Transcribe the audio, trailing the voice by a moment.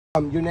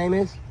Your name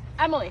is?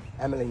 Emily.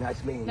 Emily,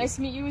 nice meeting you. Nice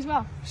to meet you as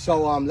well.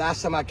 So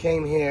last time I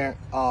came here,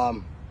 I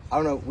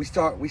don't know, we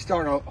start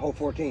on hole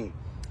 14.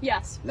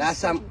 Yes.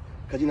 Last time,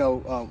 because you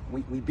know,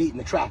 we beat in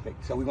the traffic.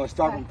 So we're gonna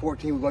start from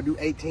 14, we're gonna do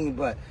 18,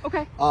 but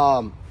okay.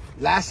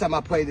 Last time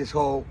I played this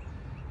hole,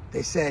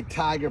 they said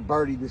Tiger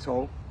birdied this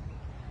hole.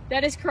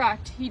 That is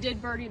correct. He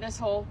did birdie this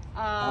hole.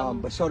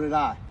 But so did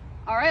I.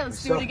 All right,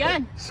 let's do it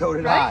again. So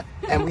did right?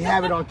 I. And we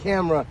have it on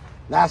camera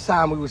last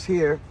time we was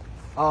here.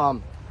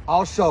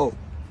 Also,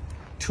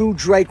 2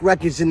 Drake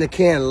records in the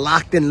can,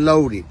 locked and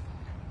loaded.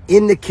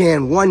 In the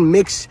can, 1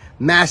 mix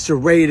master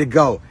ready to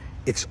go.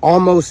 It's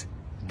almost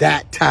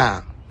that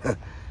time.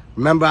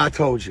 Remember I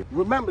told you.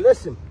 Remember,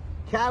 listen,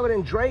 Khaled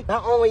and Drake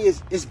not only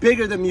is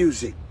bigger than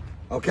music,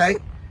 okay?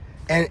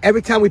 And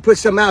every time we put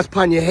something else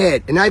upon your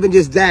head, and not even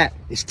just that,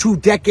 it's 2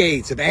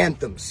 decades of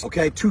anthems,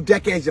 okay? 2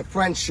 decades of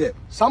friendship.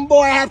 Some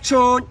boy have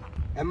tune,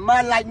 and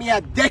man like me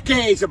have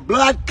decades of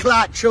blood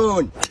clot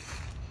tune.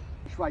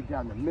 It's right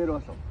down the middle,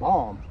 it's a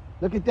bomb.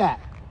 Look at that.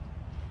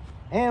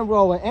 And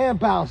rolling and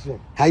bouncing.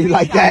 How you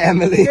like that,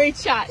 Emily? Great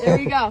shot. There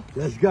we go.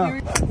 Let's go.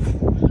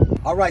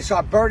 All right, so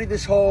I birdied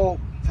this hole.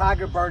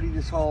 Tiger birdied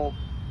this hole.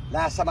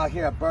 Last time out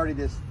here, I birdied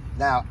this.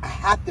 Now, I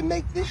have to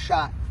make this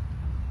shot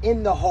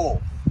in the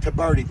hole to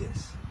birdie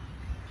this.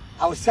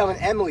 I was telling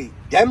Emily,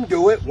 them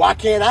do it, why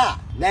can't I?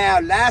 Now,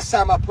 last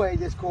time I played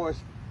this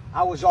course,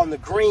 I was on the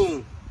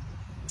green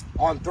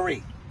on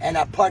 3, and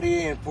I putted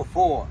in for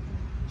 4.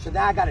 So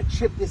now I got to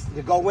chip this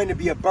to go in to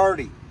be a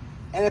birdie.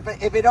 And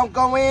if it don't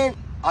go in,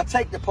 I'll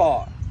take the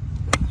par.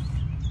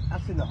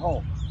 That's in the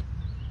hole.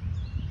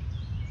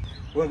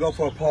 We're gonna go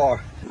for a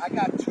par. I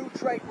got 2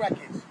 Drake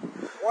records,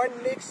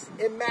 1 mix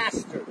and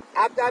master.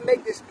 After I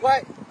make this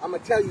putt, I'm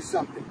gonna tell you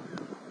something.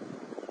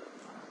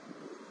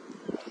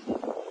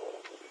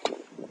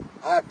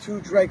 I have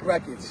 2 Drake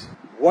records.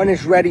 1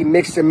 is ready,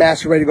 mixed and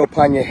master, ready to go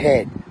upon your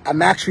head.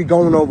 I'm actually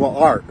going over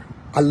art.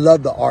 I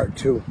love the art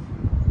too.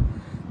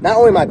 Not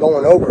only am I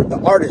going over, the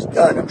art is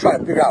done. I'm trying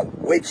to figure out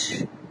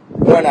which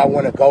one I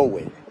want to go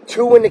with.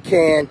 2 in the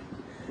can,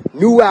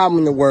 new album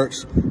in the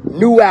works,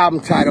 new album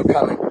title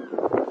coming.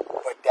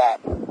 But that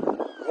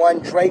 1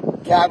 Drake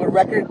Khaled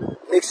record,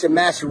 mix and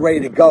master,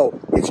 ready to go.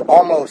 It's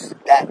almost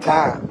that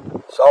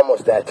time. It's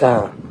almost that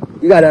time.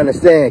 You gotta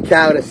understand,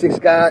 Khaled and 6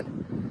 God,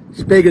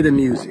 it's bigger than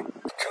music.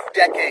 2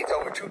 decades,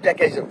 over 2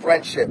 decades of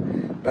friendship,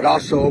 but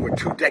also over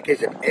 2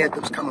 decades of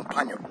anthems coming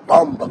upon your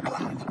bumper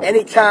clock.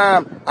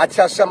 Anytime I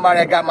tell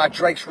somebody I got my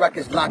Drake's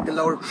records locked and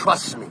loaded,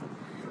 trust me,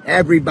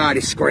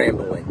 everybody's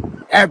scrambling.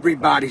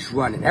 Everybody's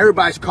running.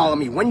 Everybody's calling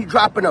me. When you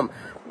dropping them?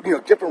 You know,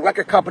 different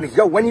record companies.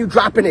 Yo, when you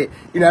dropping it?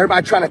 You know,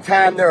 everybody trying to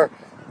time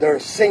their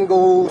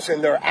singles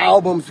and their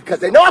albums because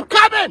they know I'm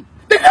coming.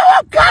 They know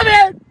I'm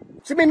coming.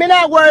 So me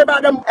not worry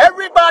about them.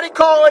 Everybody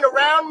calling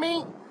around me.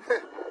 Yo,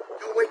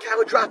 when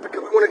Khaled drop it?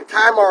 Because we want to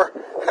time our.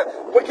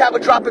 When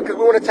Khaled drop it? Because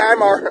we want to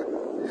time our.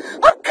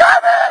 I'm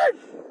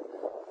coming.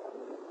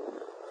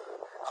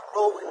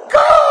 Oh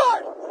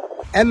God.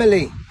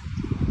 Emily.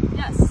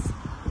 Yes.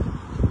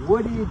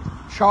 What did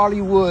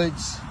Charlie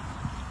Woods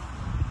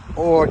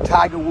or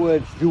Tiger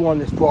Woods do on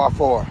this par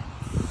 4?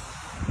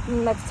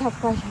 That's a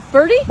tough question.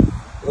 Birdie?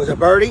 It was a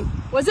birdie?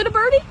 Was it a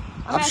birdie?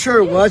 I'm sure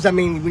it was. I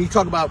mean, when you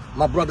talk about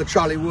my brother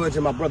Charlie Woods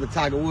and my brother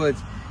Tiger Woods,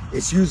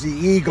 it's usually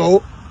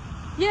eagle.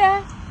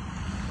 Yeah.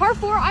 Par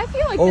 4, I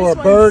feel like or this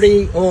a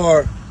birdie,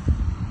 or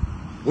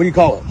what do you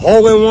call it?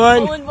 Hole in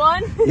one? Hole in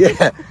one?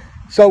 Yeah.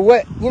 So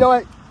what, you know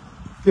what?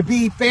 To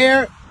be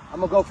fair,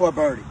 I'm going to go for a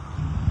birdie.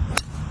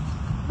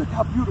 Look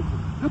how beautiful.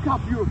 Look how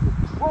beautiful.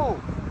 Whoa.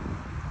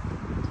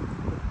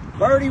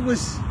 Birdie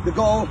was the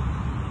goal.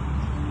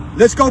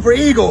 Let's go for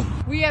eagle.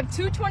 We have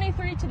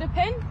 223 to the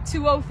pin,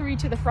 203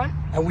 to the front.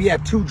 And we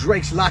have 2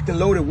 Drakes locked and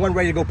loaded, 1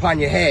 ready to go upon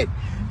your head.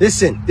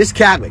 Listen, this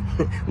Khaled,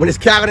 when it's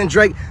Khaled and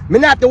Drake, I'm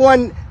not the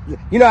one,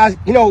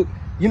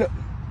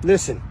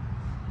 listen,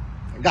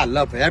 I got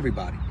love for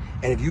everybody.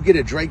 And if you get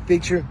a Drake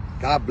feature,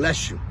 God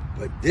bless you.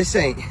 But this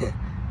ain't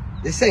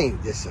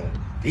this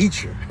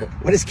feature.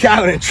 When it's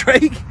Khaled and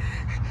Drake,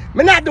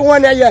 but not the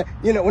one that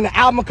you know when the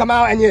album come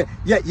out and you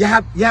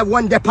have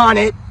 1 dip on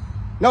it.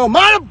 No,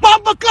 my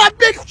bumper club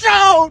big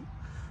show.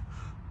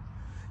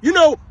 You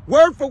know,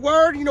 word for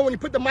word. You know when you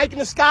put the mic in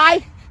the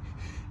sky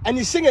and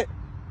you sing it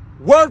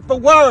word for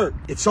word.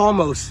 It's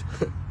almost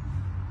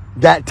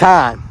that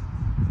time.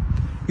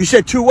 You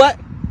said 2 what?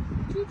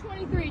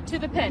 223 to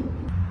the pin.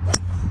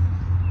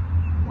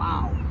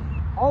 Wow.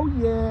 Oh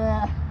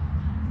yeah.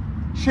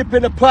 Chip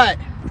in the putt.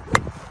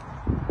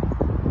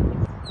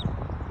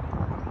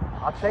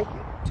 I'll take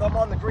it. So I'm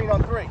on the green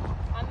on 3.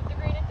 I'm at the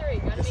green at 3.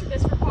 Gotta make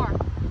this for par.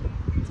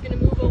 It's gonna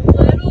move a little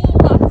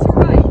left to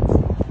right.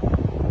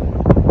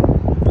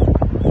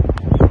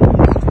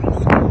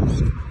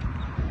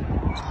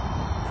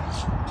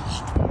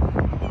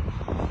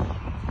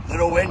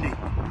 Little windy.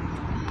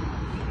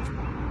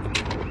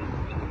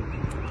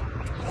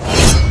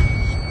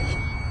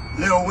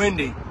 Little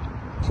windy.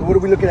 So what are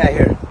we looking at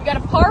here? We got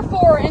a par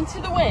 4 into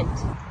the wind.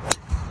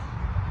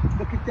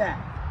 Look at that.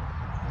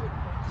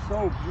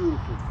 So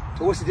beautiful.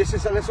 So what's the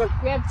distance on this one?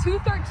 We have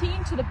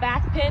 213 to the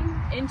back pin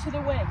into the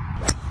wind.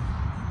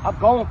 I'm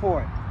going for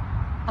it.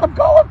 I'm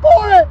going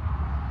for it.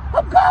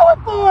 I'm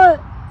going for it.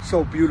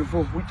 So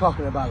beautiful. We're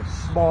talking about a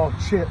small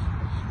chip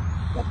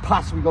that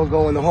possibly gonna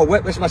go in the hole.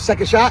 What's my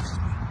second shot?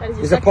 That is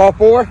your Is it par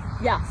 4?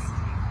 Yes.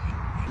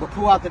 I'm gonna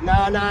pull out the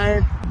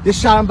 9-iron. This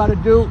shot I'm about to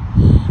do,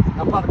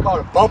 I'm about to call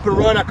it a bump and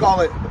run. I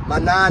call it my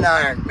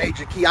 9-iron,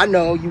 major key. I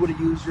know you would have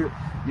used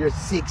your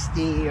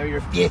 60 or your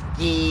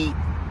 50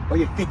 or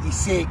your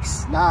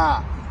 56.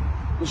 Nah,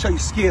 we'll show you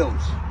skills.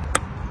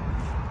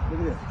 Look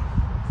at this.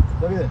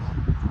 Look at this.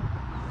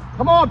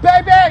 Come on,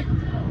 baby.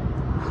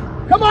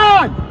 Come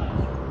on.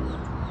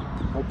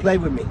 Don't play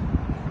with me.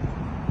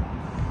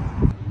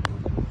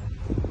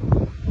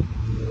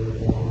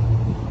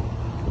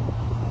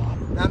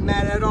 Not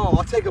mad at all.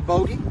 I'll take a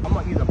bogey. I'm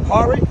gonna either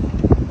par it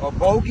or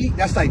bogey.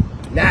 That's like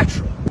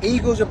natural.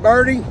 Eagles or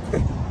birdie.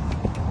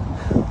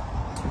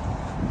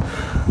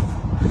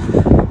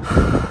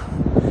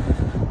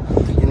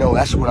 You know,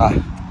 that's what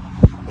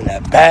when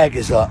that bag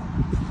is up,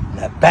 when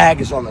that bag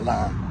is on the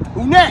line.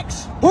 Who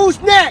next? Who's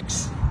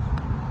next?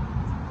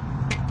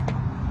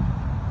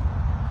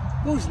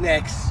 Who's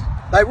next?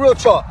 Like real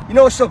talk. You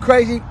know what's so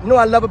crazy? You know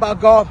what I love about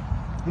golf?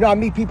 You know, I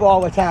meet people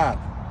all the time.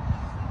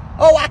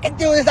 Oh, I can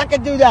do this, I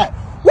can do that.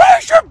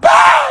 Where's your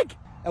bag?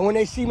 And when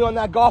they see me on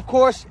that golf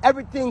course,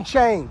 everything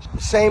changed.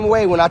 The same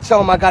way when I tell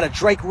them I got a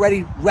Drake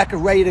record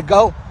ready to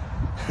go,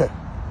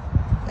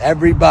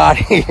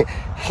 everybody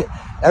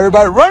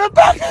running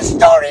back to the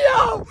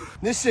studio.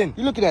 Listen,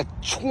 you're looking at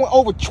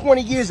over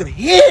 20 years of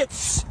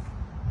hits.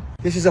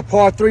 This is a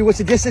par 3. What's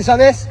the distance on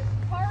this?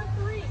 Par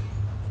 3,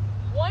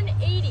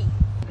 180. You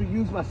could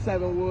use my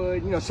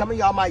 7-wood. You know, some of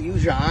y'all might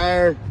use your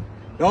iron.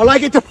 Y'all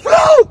like it to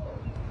float.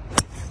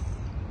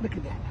 Look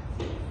at that.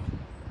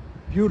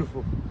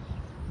 Beautiful.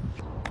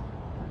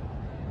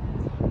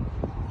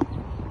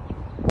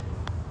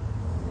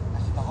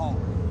 That's the hole.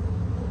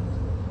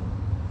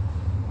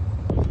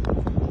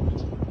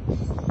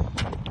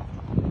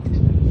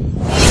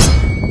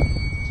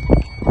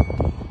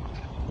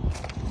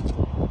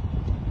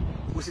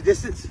 What's the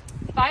distance?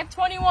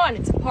 521.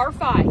 It's a par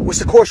 5. What's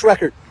the course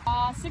record?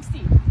 60.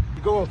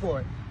 You're going for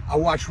it. I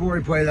watched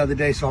Rory play the other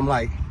day, so I'm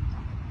like,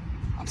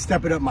 I'm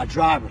stepping up my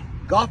driver.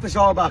 Golf is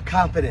all about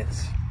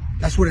confidence.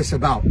 That's what it's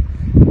about.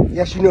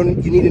 Yes, you know,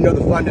 you need to know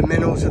the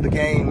fundamentals of the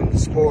game and the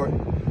sport.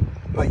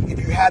 But if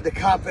you have the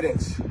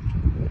confidence,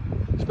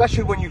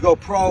 especially when you go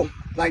pro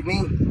like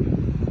me,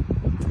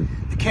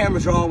 the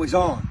cameras are always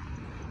on.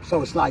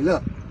 So it's like,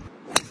 look.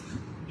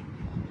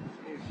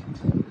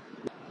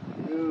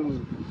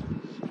 Dude.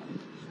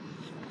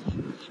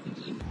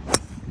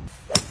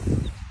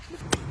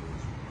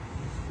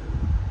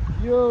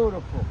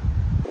 Beautiful.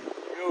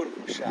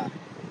 Beautiful shot.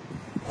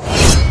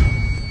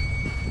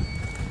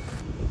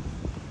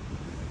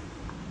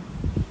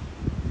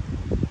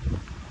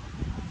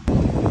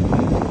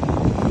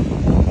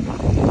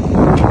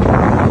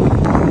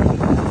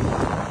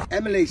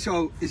 Emily,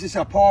 so is this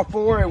a par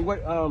 4 and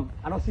what,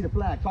 I don't see the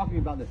flag. Talk to me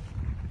about this.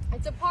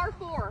 It's a par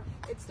 4.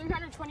 It's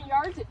 320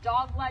 yards at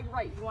dog leg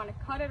right. You want to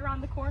cut it around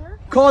the corner?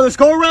 Call, let's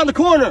go around the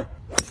corner.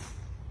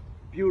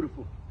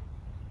 Beautiful.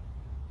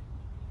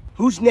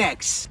 Who's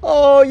next?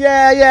 Oh,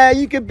 yeah,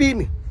 you can beat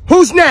me.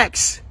 Who's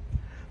next?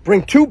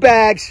 Bring 2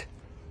 bags,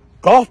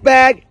 golf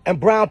bag and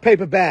brown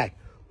paper bag.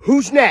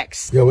 Who's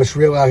next? Yo, it's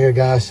real out here,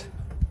 guys.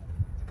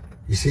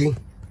 You see?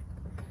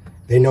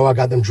 They know I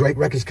got them Drake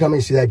records coming.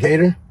 You see that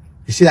gator?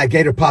 You see that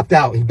gator popped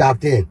out. He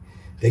backed in.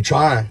 They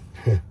trying.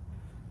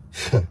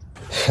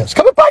 It's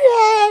coming by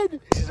your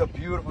head. This is a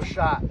beautiful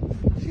shot.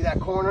 See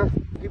that corner?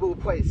 People will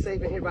play it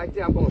safe in here right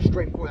there. I'm going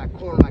straight for that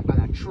corner like by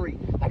that tree.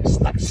 Like a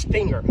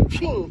stinger.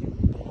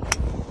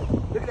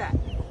 Look at that.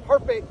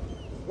 Perfect.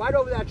 Right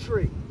over that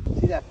tree.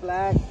 See that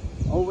flag?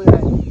 Over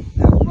that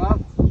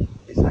rough?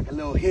 It's like a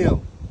little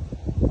hill.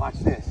 Watch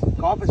this.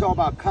 Golf is all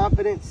about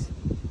confidence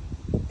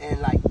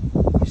and like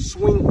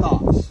swing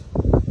thoughts.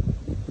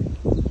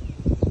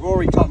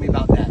 Rory taught me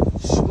about that.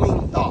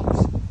 Swing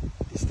thoughts.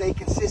 To stay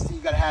consistent,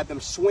 you gotta have them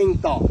swing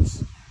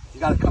thoughts. You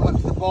gotta come up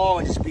to the ball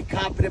and just be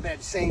confident, but at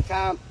the same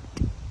time,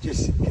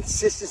 just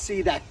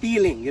consistency, that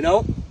feeling, you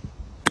know?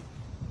 You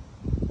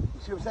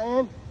see what I'm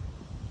saying?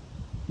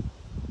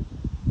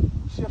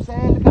 You see what I'm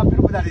saying? Look how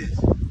beautiful that is.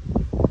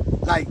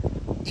 Like,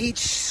 each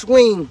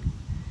swing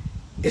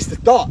is the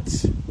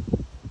thoughts.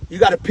 You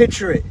gotta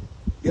picture it. You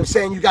know what I'm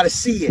saying? You gotta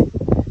see it.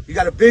 You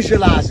gotta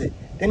visualize it.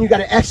 Then you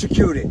gotta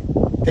execute it.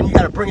 Then you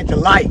got to bring it to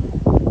light.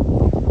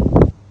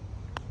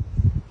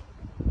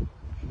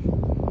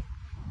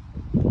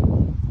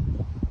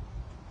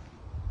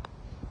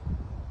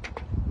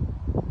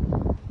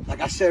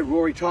 Like I said,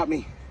 Rory taught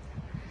me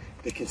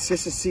the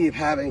consistency of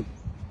having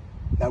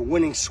that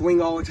winning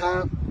swing all the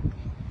time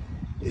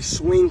is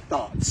swing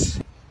thoughts.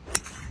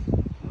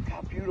 Look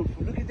how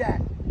beautiful. Look at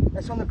that.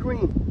 That's on the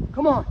green.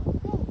 Come on.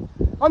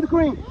 On the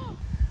green.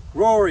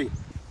 Rory,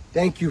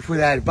 thank you for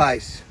that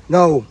advice.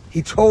 No,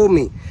 he told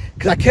me,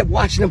 because I kept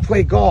watching him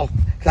play golf,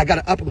 Cause I got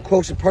it up and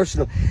close and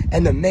personal.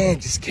 And the man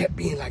just kept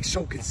being like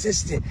so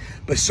consistent,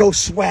 but so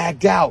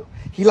swagged out.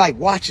 He like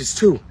watches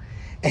too.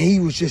 And he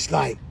was just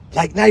like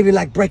not even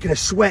like breaking a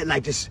sweat,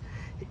 like it's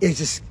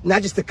just,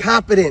 not just the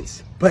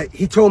confidence, but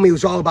he told me it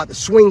was all about the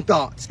swing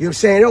thoughts. You know what I'm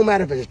saying? It don't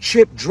matter if it's a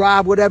chip,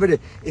 drive, whatever,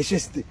 it's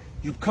just,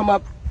 you come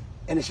up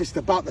and it's just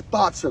about the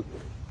thoughts of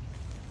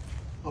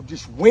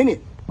just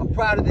winning. I'm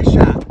proud of this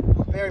shot.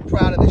 I'm very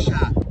proud of this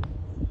shot.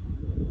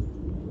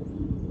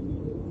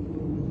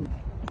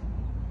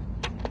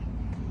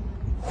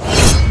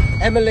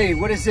 Emily,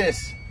 what is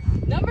this?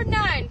 Number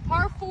 9,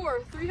 par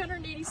 4,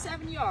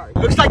 387 yards.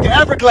 Looks like the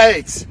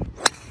Everglades.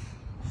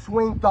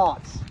 Swing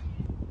thoughts.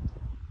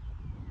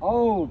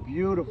 Oh,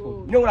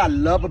 beautiful. You know what I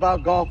love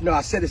about golf? No,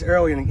 I said this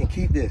earlier and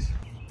keep this.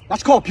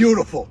 That's called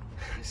beautiful.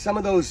 Some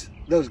of those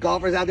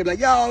golfers out there be like,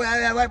 yo,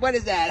 what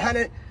is that?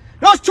 100?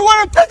 No, it's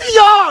 250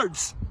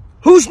 yards.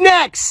 Who's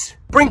next?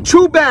 Bring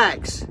 2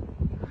 bags.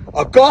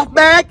 A golf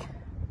bag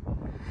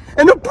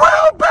and a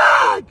brown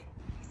bag.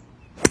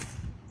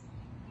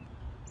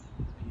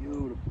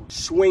 Beautiful.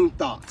 Swing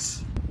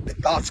thoughts. The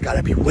thoughts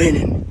gotta be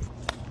winning.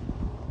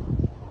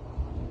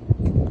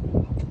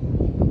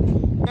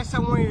 Guess I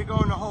want you to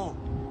go in the hole.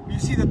 You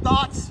see the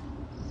thoughts?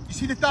 You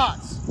see the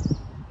thoughts?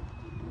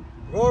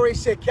 Rory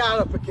said,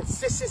 Khaled, for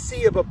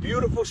consistency of a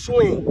beautiful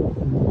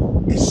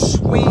swing is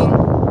swing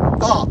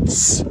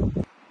thoughts.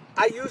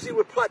 I usually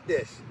would putt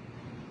this,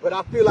 but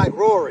I feel like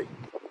Rory.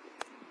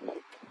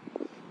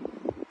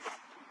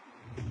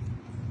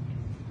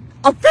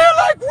 I feel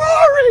like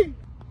Rory!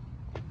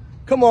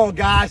 Come on,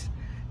 guys.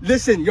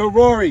 Listen, you're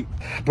Rory.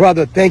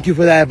 Brother, thank you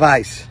for that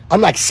advice.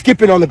 I'm like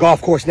skipping on the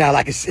golf course now,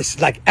 like it's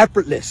like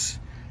effortless.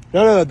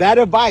 No, that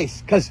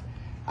advice, because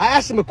I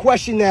asked him a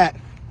question that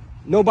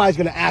nobody's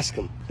gonna ask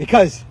him,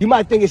 because you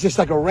might think it's just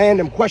like a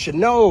random question.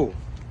 No,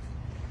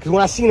 because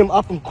when I seen him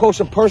up and close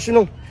and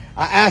personal,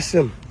 I asked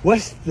him,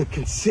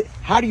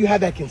 how do you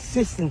have that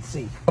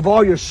consistency of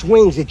all your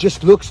swings? It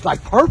just looks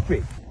like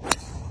perfect.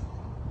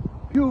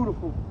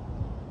 Beautiful.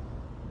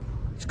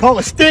 It's called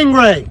a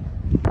stingray.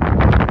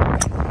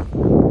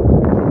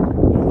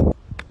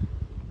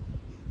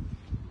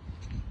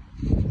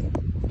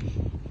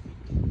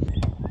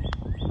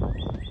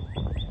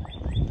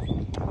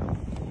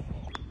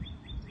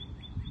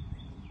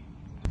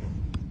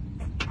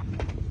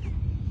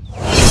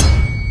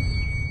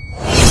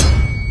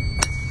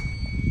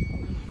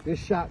 This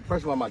shot,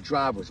 first of all, my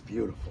drive was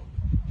beautiful.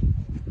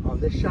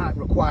 This shot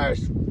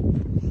requires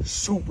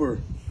super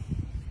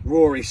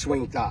Rory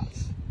swing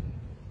thoughts.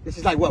 This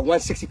is like what,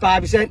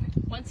 165 you said?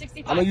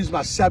 165. I'm gonna use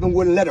my 7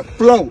 wood and let it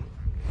float.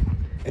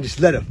 And just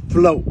let it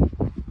float.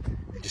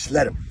 And just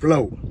let it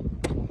float.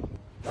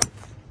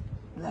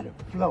 Let it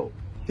float.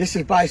 This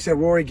advice that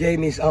Rory gave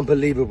me is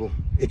unbelievable.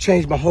 It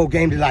changed my whole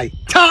game to like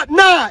top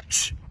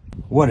notch.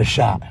 What a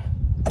shot.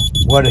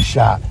 What a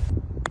shot.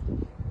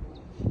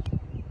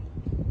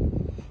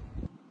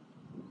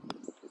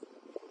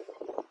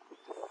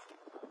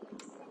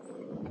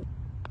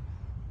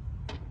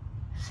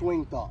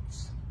 Swing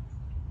thoughts.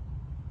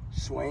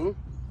 Swing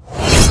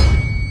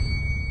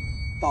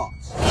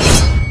thoughts.